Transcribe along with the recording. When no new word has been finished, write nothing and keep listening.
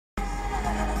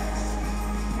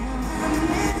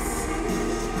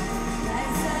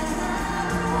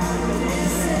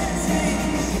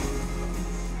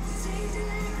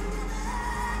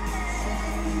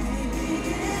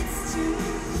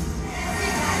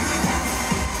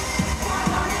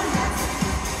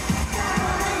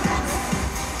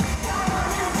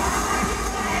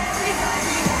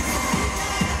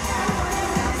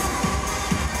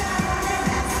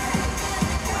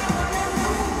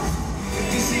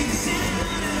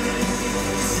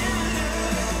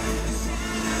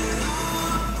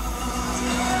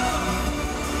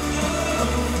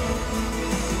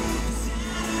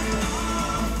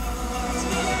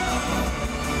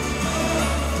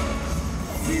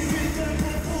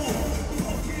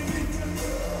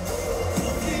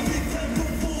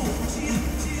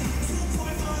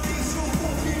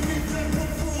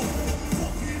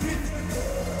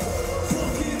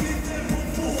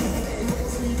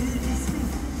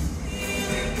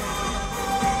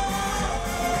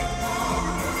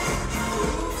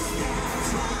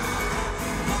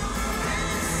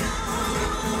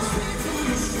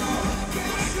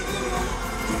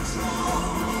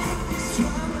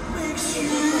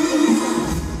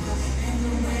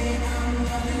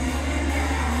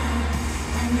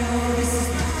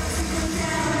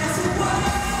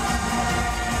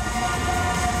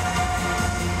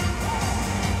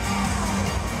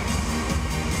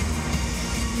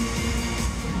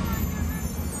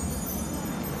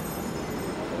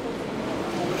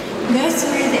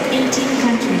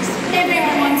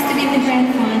in the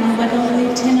grand final, but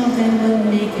only 10 of them will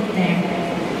make it there.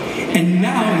 And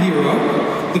now, Hero,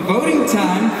 the voting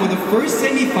time for the first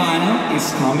semi-final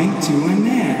is coming to an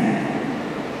end.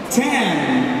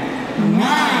 10,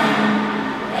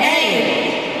 9,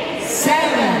 8,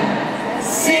 7,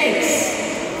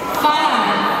 6,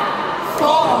 5,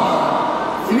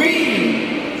 4,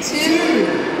 3, 2,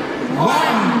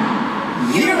 1.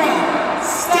 Europe,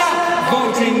 stop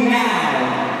voting now!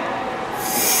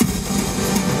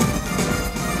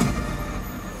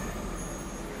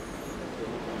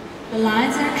 The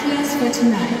lines are closed for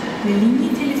tonight. Les lignes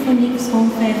téléphoniques sont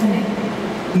fermées.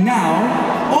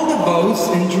 Now, all the votes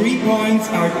and 3 points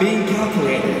are being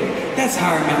calculated. That's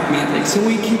hard mathematics, so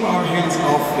we keep our hands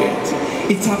off it.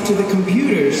 It's up to the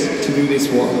computers to do this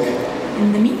work.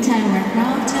 In the meantime, we're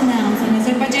proud to announce an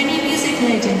Azerbaijani music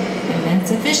legend.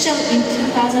 Events official in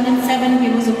 2007, he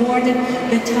was awarded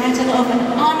the title of an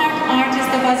honored artist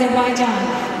of Azerbaijan.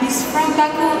 He's from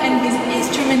Baku and his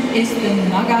instrument is the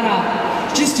nagara.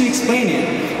 Just to explain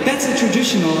it, that's a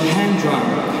traditional hand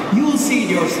drum. You will see it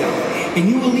yourself, and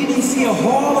you will even see a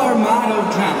whole armada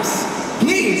of drums.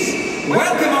 Please,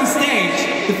 welcome on stage